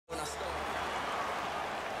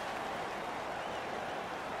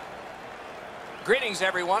Greetings,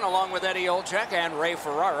 everyone, along with Eddie Olczyk and Ray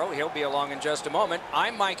Ferraro. He'll be along in just a moment.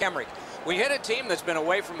 I'm Mike Emmerich. We hit a team that's been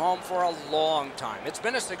away from home for a long time. It's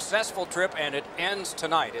been a successful trip, and it ends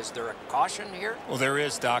tonight. Is there a caution here? Well, there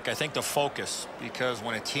is, Doc. I think the focus, because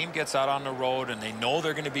when a team gets out on the road and they know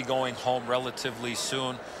they're going to be going home relatively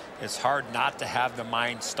soon, it's hard not to have the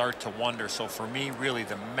mind start to wonder. So for me, really,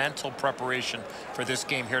 the mental preparation for this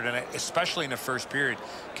game here tonight, especially in the first period,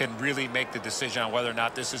 can really make the decision on whether or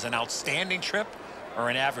not this is an outstanding trip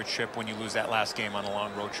or an average trip when you lose that last game on a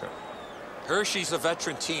long road trip. Hershey's a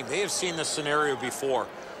veteran team. They have seen this scenario before.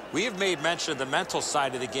 We have made mention of the mental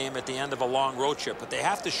side of the game at the end of a long road trip, but they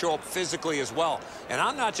have to show up physically as well. And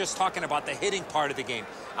I'm not just talking about the hitting part of the game.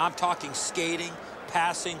 I'm talking skating,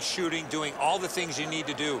 passing, shooting, doing all the things you need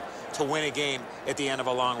to do to win a game at the end of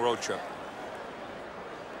a long road trip.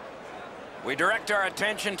 We direct our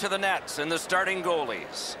attention to the nets and the starting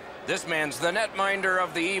goalies. This man's the netminder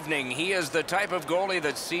of the evening. He is the type of goalie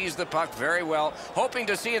that sees the puck very well, hoping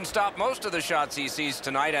to see and stop most of the shots he sees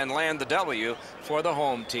tonight and land the W for the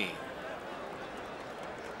home team.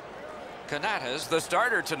 Kanata's the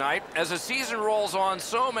starter tonight as the season rolls on.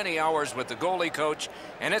 So many hours with the goalie coach,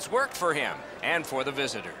 and it's worked for him and for the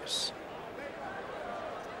visitors.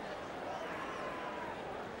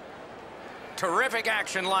 Terrific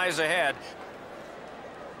action lies ahead.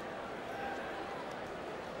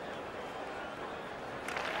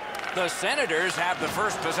 The Senators have the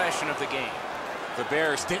first possession of the game. The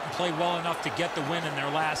Bears didn't play well enough to get the win in their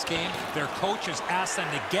last game. Their coach has asked them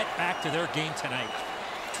to get back to their game tonight.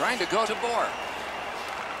 Trying to go to Bohr.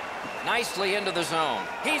 Nicely into the zone.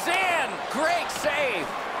 He's in! Great save!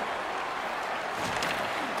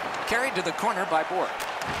 Carried to the corner by Bohr.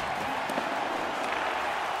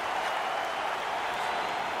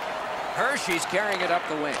 Hershey's carrying it up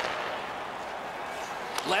the wing.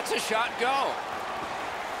 Lets a shot go.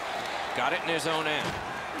 Got it in his own end.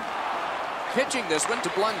 Pitching this one to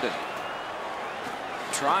Blunden.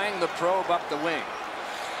 Trying the probe up the wing.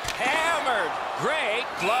 Hammered! Great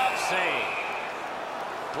glove save.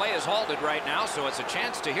 Play is halted right now, so it's a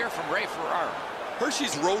chance to hear from Ray Ferraro.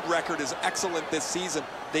 Hershey's road record is excellent this season.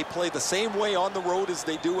 They play the same way on the road as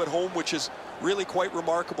they do at home, which is really quite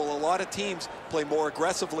remarkable. A lot of teams play more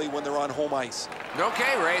aggressively when they're on home ice.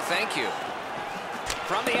 Okay, Ray, thank you.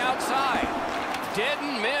 From the outside.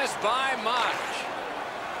 Didn't miss by much.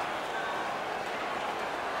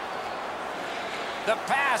 The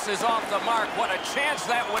pass is off the mark. What a chance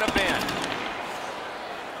that would have been.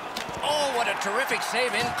 Oh, what a terrific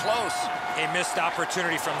save in close. A missed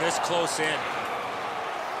opportunity from this close in.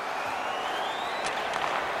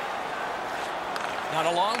 Not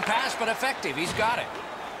a long pass, but effective. He's got it.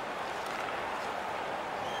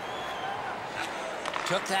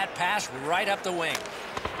 Took that pass right up the wing.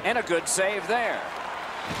 And a good save there.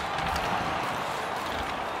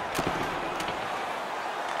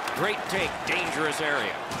 Great take, dangerous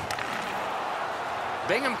area.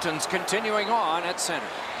 Binghamton's continuing on at center.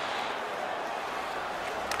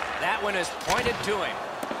 That one is pointed to him.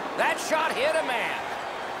 That shot hit a man.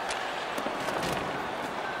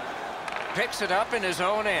 Picks it up in his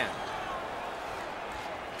own end.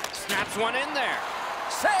 Snaps one in there.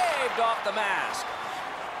 Saved off the mask.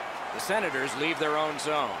 The Senators leave their own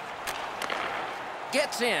zone.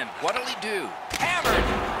 Gets in. What'll he do? Hammered.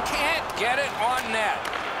 Can't get it on net.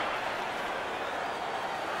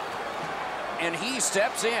 And he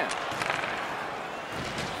steps in.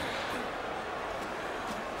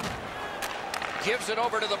 Gives it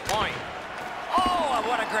over to the point. Oh,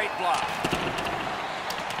 what a great block.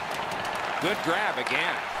 Good grab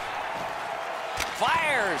again.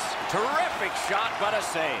 Fires. Terrific shot, but a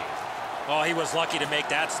save. Oh, he was lucky to make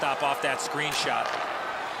that stop off that screen shot.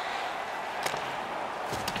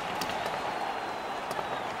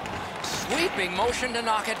 Sweeping motion to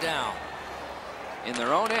knock it down. In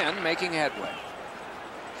their own end, making headway.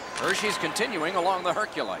 Hershey's continuing along the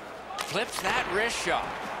Herculite. Flips that wrist shot.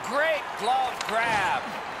 Great glove grab.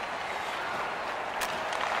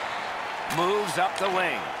 Moves up the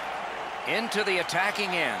wing. Into the attacking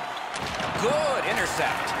end. Good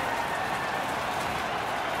intercept.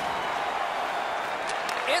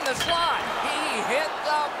 In the slot. He hit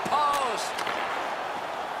the post.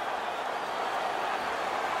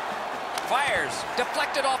 Fires.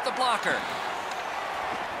 Deflected off the blocker.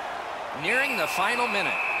 Nearing the final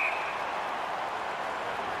minute.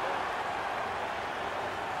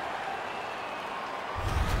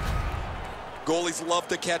 Goalies love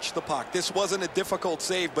to catch the puck. This wasn't a difficult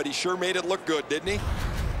save, but he sure made it look good, didn't he?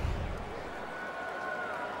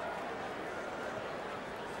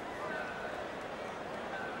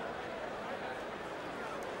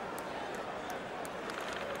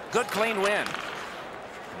 Good clean win.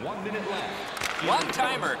 1 minute left.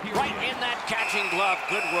 One-timer right in that catching glove.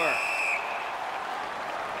 Good work.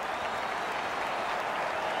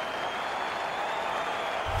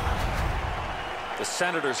 The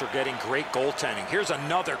Senators are getting great goaltending. Here's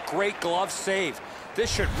another great glove save.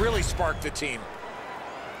 This should really spark the team.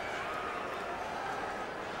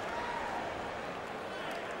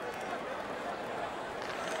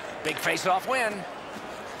 Big face-off win.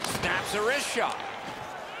 Snaps a wrist shot.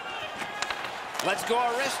 Let's go,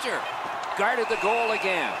 a wrister. Guarded the goal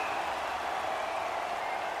again.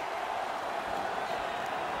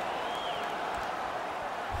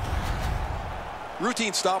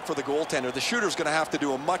 Routine stop for the goaltender. The shooter's going to have to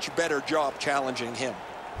do a much better job challenging him.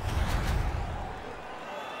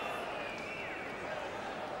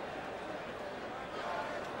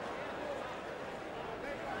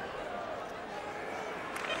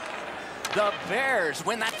 The Bears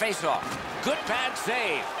win that faceoff. Good pad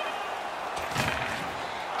save.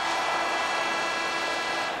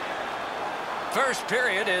 First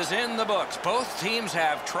period is in the books. Both teams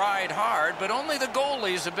have tried hard, but only the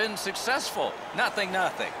goalies have been successful. 0-0.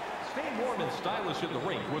 Stay warm and stylish in the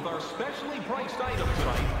rink with our specially priced item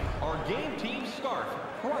tonight. Our game team scarf,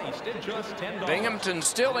 priced at just $10. Binghamton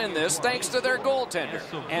still in this thanks to their goaltender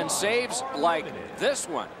and saves like this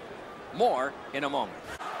one. More in a moment.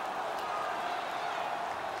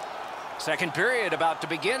 Second period about to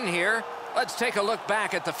begin here. Let's take a look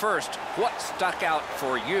back at the first. What stuck out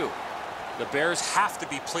for you? The Bears have to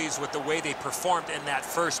be pleased with the way they performed in that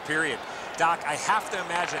first period. Doc, I have to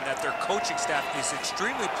imagine that their coaching staff is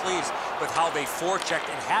extremely pleased with how they forechecked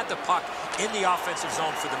and had the puck in the offensive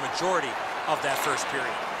zone for the majority of that first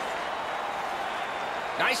period.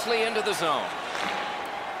 Nicely into the zone.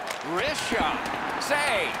 Wrist shot.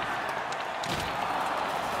 Save.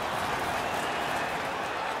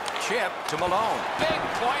 Chip to Malone. Big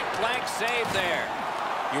point-blank save there.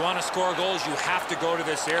 You want to score goals, you have to go to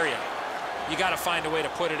this area. You got to find a way to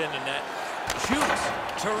put it in the net. Shoots.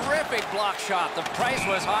 Terrific block shot. The price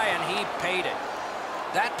was high, and he paid it.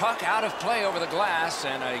 That puck out of play over the glass,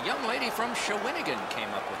 and a young lady from Shawinigan came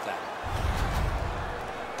up with that.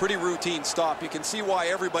 Pretty routine stop. You can see why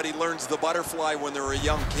everybody learns the butterfly when they're a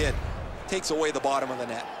young kid. Takes away the bottom of the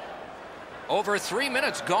net. Over 3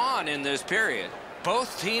 minutes gone in this period.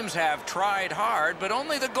 Both teams have tried hard, but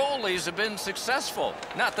only the goalies have been successful.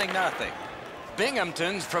 0-0.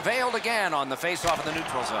 Binghamton's prevailed again on the faceoff in the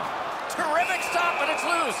neutral zone. Terrific stop, but it's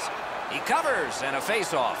loose. He covers, and a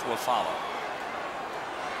faceoff will follow.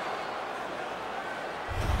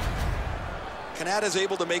 Canada's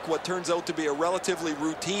able to make what turns out to be a relatively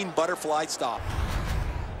routine butterfly stop.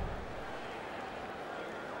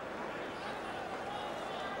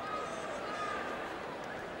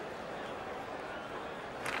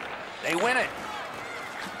 They win it.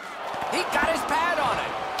 He got his pad on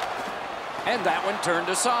it. And that one turned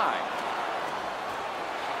aside.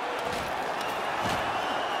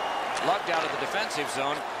 Lugged out of the defensive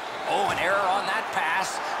zone. Oh, an error on that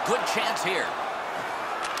pass. Good chance here.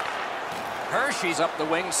 Hershey's up the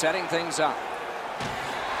wing, setting things up.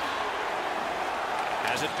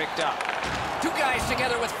 Has it picked up. Two guys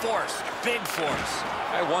together with force. Big force.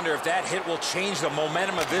 I wonder if that hit will change the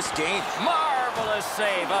momentum of this game. Marvelous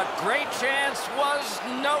save. A great chance was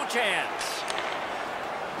no chance.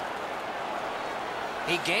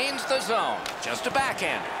 He gains the zone. Just a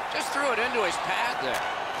backhander. Just threw it into his pad there.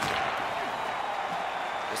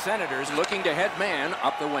 The Senators looking to head man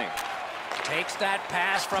up the wing. Takes that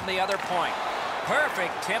pass from the other point.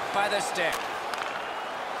 Perfect tip by the stick.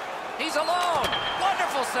 He's alone.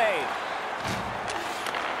 Wonderful save.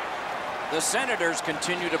 The Senators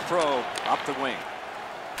continue to probe up the wing.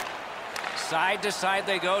 Side to side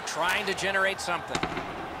they go, trying to generate something.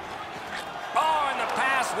 Oh, and the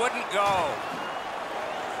pass wouldn't go.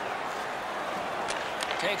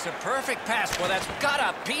 Takes a perfect pass. Well, that's got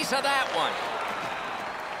a piece of that one.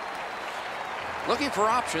 Looking for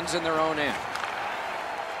options in their own end.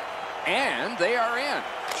 And they are in.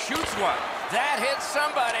 Shoots one. That hits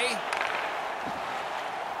somebody.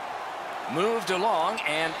 Moved along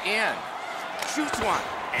and in. Shoots one.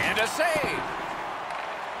 And a save.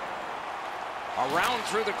 Around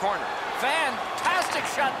through the corner. Fantastic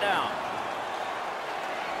shutdown.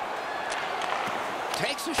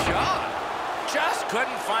 Takes a shot. Just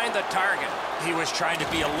couldn't find the target. He was trying to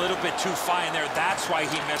be a little bit too fine there. That's why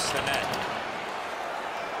he missed the net.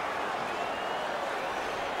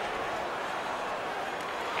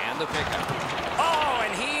 And the pickup. Oh,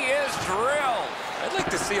 and he is drilled. I'd like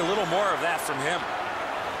to see a little more of that from him.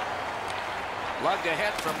 Lugged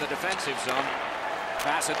ahead from the defensive zone.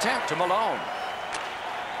 Pass attempt to Malone.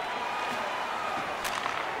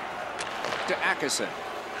 To Atkinson.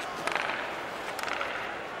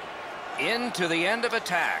 Into the end of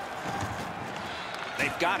attack.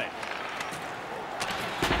 They've got it.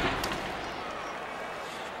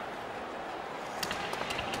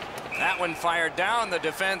 That one fired down. The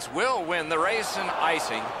defense will win the race, and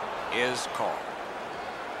icing is called.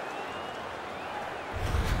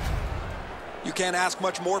 You can't ask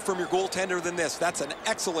much more from your goaltender than this. That's an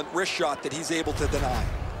excellent wrist shot that he's able to deny.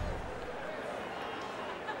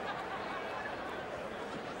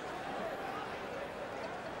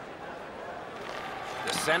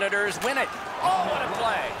 The Senators win it. Oh, what a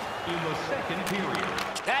play. In the second period.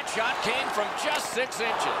 That shot came from just 6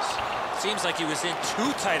 inches. Seems like he was in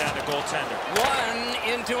too tight on the goaltender.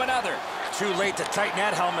 One into another. Too late to tighten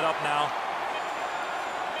that helmet up now.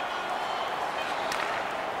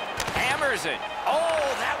 Hammers it.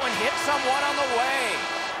 Oh, that one hit someone on the way.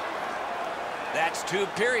 That's 2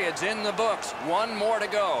 periods in the books. 1 more to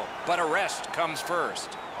go, but a rest comes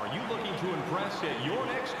first. Are you looking to impress at your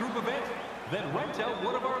next group event? Then rent out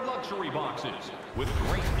one of our luxury boxes with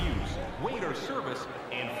great views, waiter service,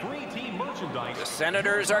 and free team merchandise. The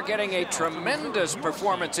Senators are getting a tremendous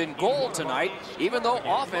performance in goal tonight, even though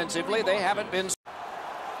offensively they haven't been.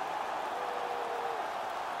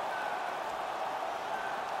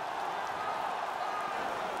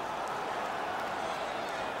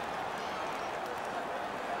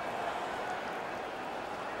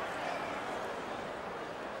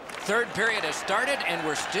 Third period has started, and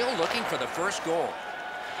we're still looking for the first goal.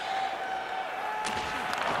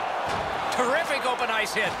 Terrific open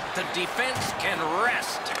ice hit. The defense can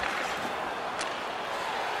rest.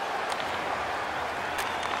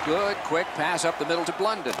 Good quick pass up the middle to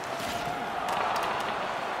Blunden.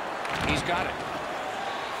 He's got it.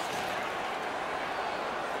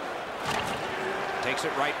 Takes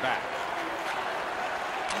it right back.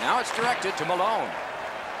 Now it's directed to Malone.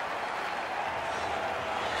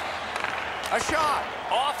 A shot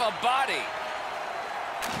off a body.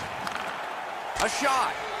 A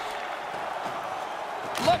shot.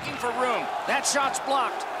 Looking for room. That shot's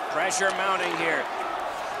blocked. Pressure mounting here.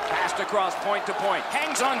 Passed across point to point.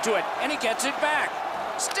 Hangs onto it, and he gets it back.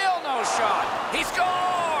 Still no shot. He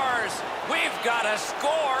scores! We've got a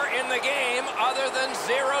score in the game other than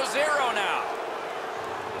 0-0 now.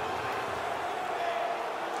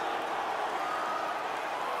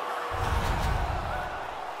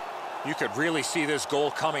 You could really see this goal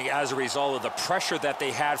coming as a result of the pressure that they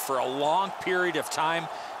had for a long period of time.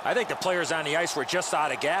 I think the players on the ice were just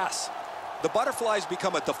out of gas. The butterflies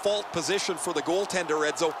become a default position for the goaltender,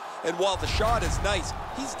 Edzo, and while the shot is nice,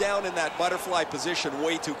 he's down in that butterfly position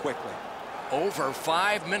way too quickly. Over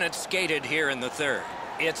 5 minutes skated here in the third.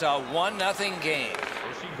 It's a 1-0 game.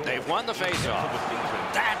 They've won the faceoff.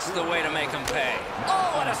 That's the way to make them pay.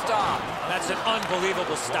 Oh, what a stop. That's an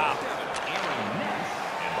unbelievable stop.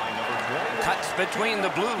 Cuts between the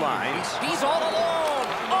blue lines. He's all alone.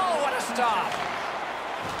 Oh, what a stop.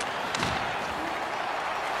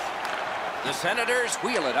 The Senators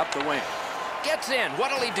wheel it up the wing. Gets in.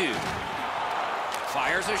 What'll he do?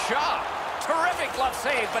 Fires a shot. Terrific glove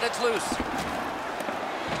save, but it's loose.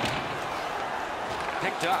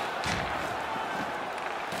 Picked up.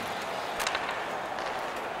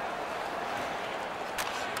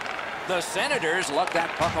 The Senators lugged that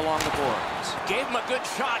puck along the boards. Gave him a good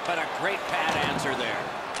shot, but a great pad answer there.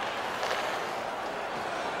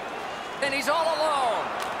 And he's all alone.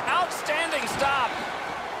 Outstanding stop.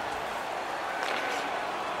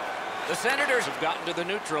 The Senators have gotten to the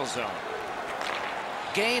neutral zone.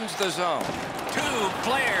 Gains the zone. 2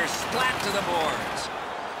 players splat to the boards.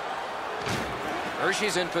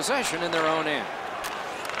 Hershey's in possession in their own end.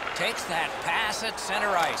 Takes that pass at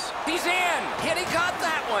center ice. He's in. And he got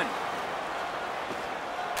that one.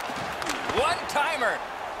 One-timer.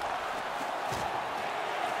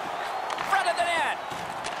 Front of the net.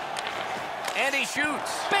 And he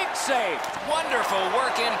shoots. Big save. Wonderful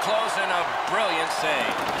work in close and a brilliant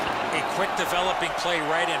save. A quick developing play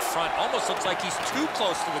right in front. Almost looks like he's too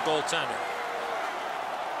close to the goaltender.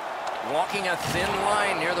 Walking a thin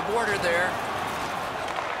line near the border there.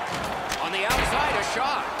 On the outside, a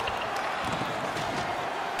shot.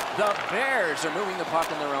 The Bears are moving the puck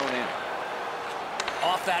in their own end.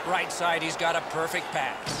 Off that right side, he's got a perfect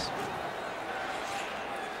pass.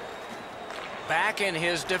 Back in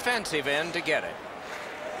his defensive end to get it.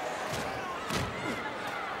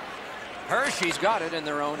 Hershey's got it in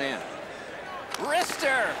their own end.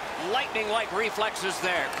 Wrister! Lightning-like reflexes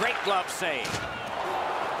there. Great glove save.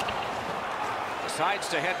 Decides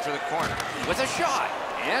to head for the corner with a shot.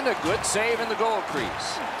 And a good save in the goal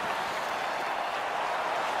crease.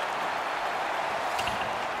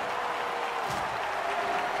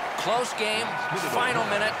 Close game, final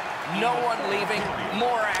minute, no one leaving,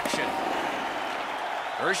 more action.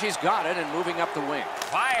 Hershey's got it and moving up the wing.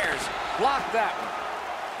 Fires. Blocked that one.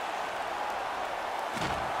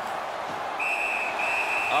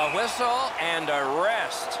 A whistle and a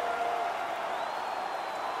rest.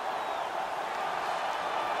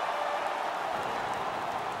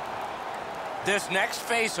 This next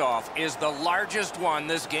face-off is the largest one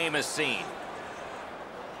this game has seen.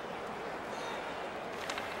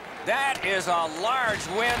 That is a large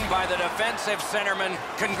win by the defensive centerman.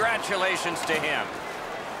 Congratulations to him.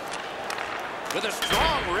 With a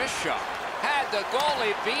strong wrist shot. Had the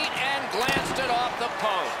goalie beat and glanced it off the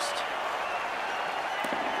post.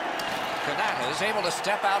 Kanata is able to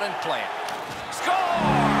step out and play it. Score!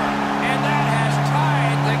 And that has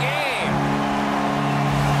tied the game.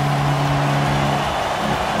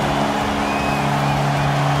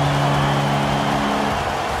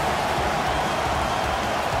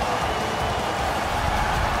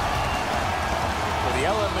 Well, the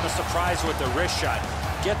element of surprise with the wrist shot.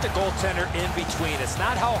 Get the goaltender in between. It's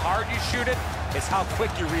not how hard you shoot it, it's how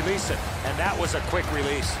quick you release it. And that was a quick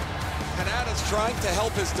release. Kanata's trying to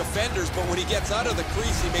help his defenders, but when he gets out of the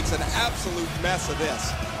crease, he makes an absolute mess of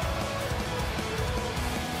this.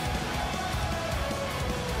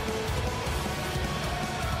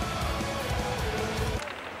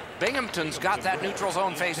 Binghamton's got that neutral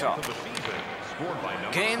zone faceoff.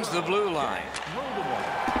 Gains the blue line.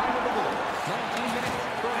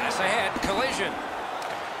 Pass ahead, collision.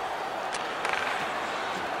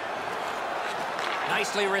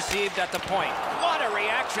 Nicely received at the point. What a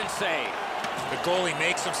reaction save. The goalie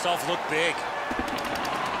makes himself look big.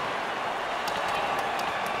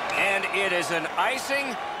 And it is an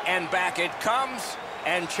icing, and back it comes.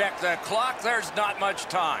 And check the clock, there's not much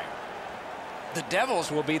time. The Devils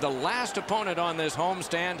will be the last opponent on this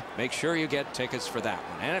homestand. Make sure you get tickets for that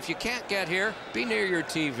one. And if you can't get here, be near your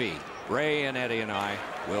TV. Ray and Eddie and I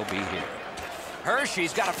will be here.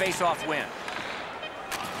 Hershey's got a face-off win.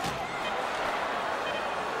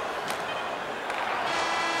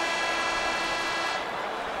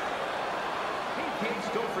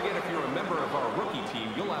 Don't forget, if you're a member of our rookie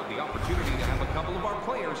team, you'll have the opportunity to have a couple of our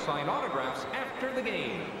players sign autographs after the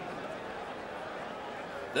game.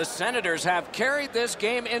 The Senators have carried this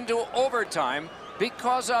game into overtime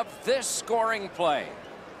because of this scoring play.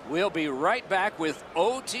 We'll be right back with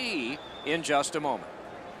OT in just a moment.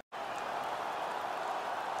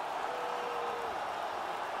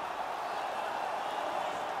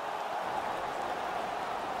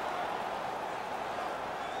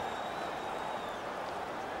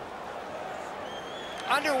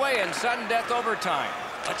 Underway in sudden death overtime.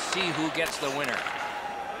 Let's see who gets the winner.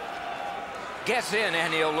 Gets in,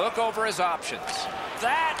 and he'll look over his options.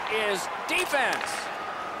 That is defense.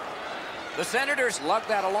 The Senators lug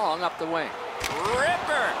that along up the wing.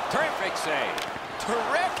 Ripper! Terrific save.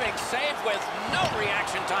 Terrific save with no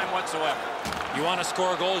reaction time whatsoever. You want to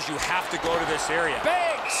score goals, you have to go to this area.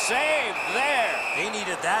 Big save there. They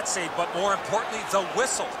needed that save, but more importantly, the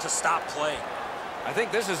whistle to stop play. I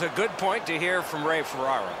think this is a good point to hear from Ray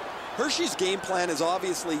Ferraro. Hershey's game plan is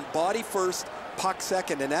obviously body first, puck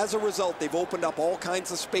second, and as a result, they've opened up all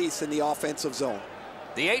kinds of space in the offensive zone.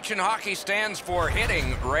 The H in hockey stands for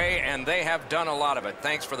hitting, Ray, and they have done a lot of it.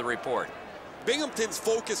 Thanks for the report. Binghamton's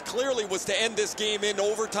focus clearly was to end this game in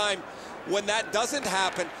overtime. When that doesn't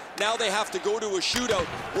happen, now they have to go to a shootout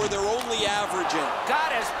where they're only averaging.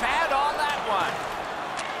 Got his pad on that one.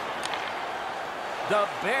 The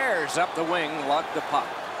Bears up the wing lug the puck.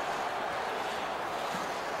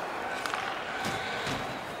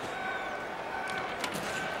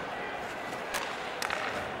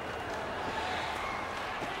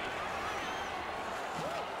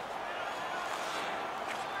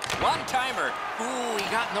 One-timer. Ooh, he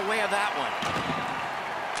got in the way of that one.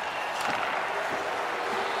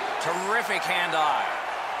 Terrific hand-eye.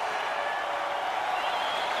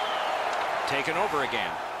 Taken over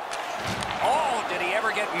again. Oh, did he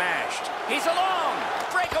ever get mashed? He's alone.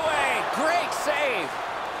 Breakaway. Great save.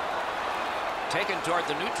 Taken toward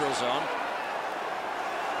the neutral zone.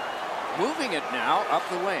 Moving it now up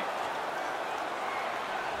the wing.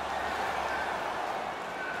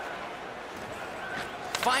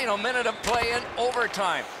 Final minute of play in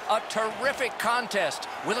overtime. A terrific contest.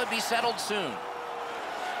 Will it be settled soon?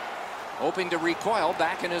 Hoping to recoil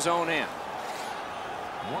back in his own end.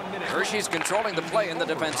 Hershey's controlling the play in the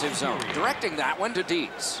defensive zone. Directing that one to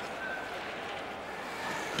Dietz.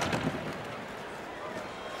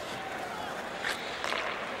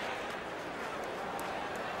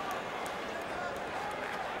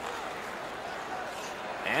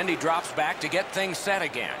 And he drops back to get things set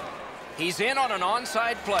again. He's in on an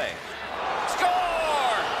onside play. Score!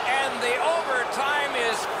 And the overtime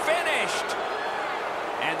is finished.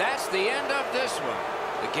 that's the end of this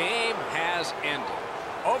one. The game has ended.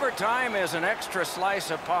 Overtime is an extra slice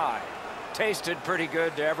of pie. Tasted pretty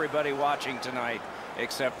good to everybody watching tonight,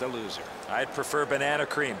 except the loser. I'd prefer banana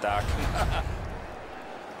cream, Doc.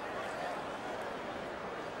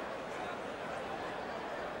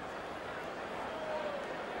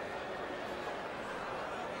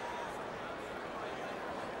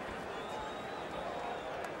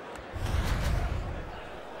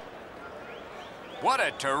 What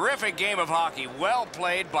a terrific game of hockey. Well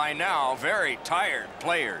played by now very tired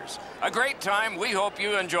players. A great time. We hope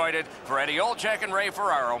you enjoyed it. For Eddie Olczyk and Ray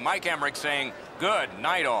Ferraro, Mike Emmerich saying good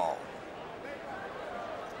night all.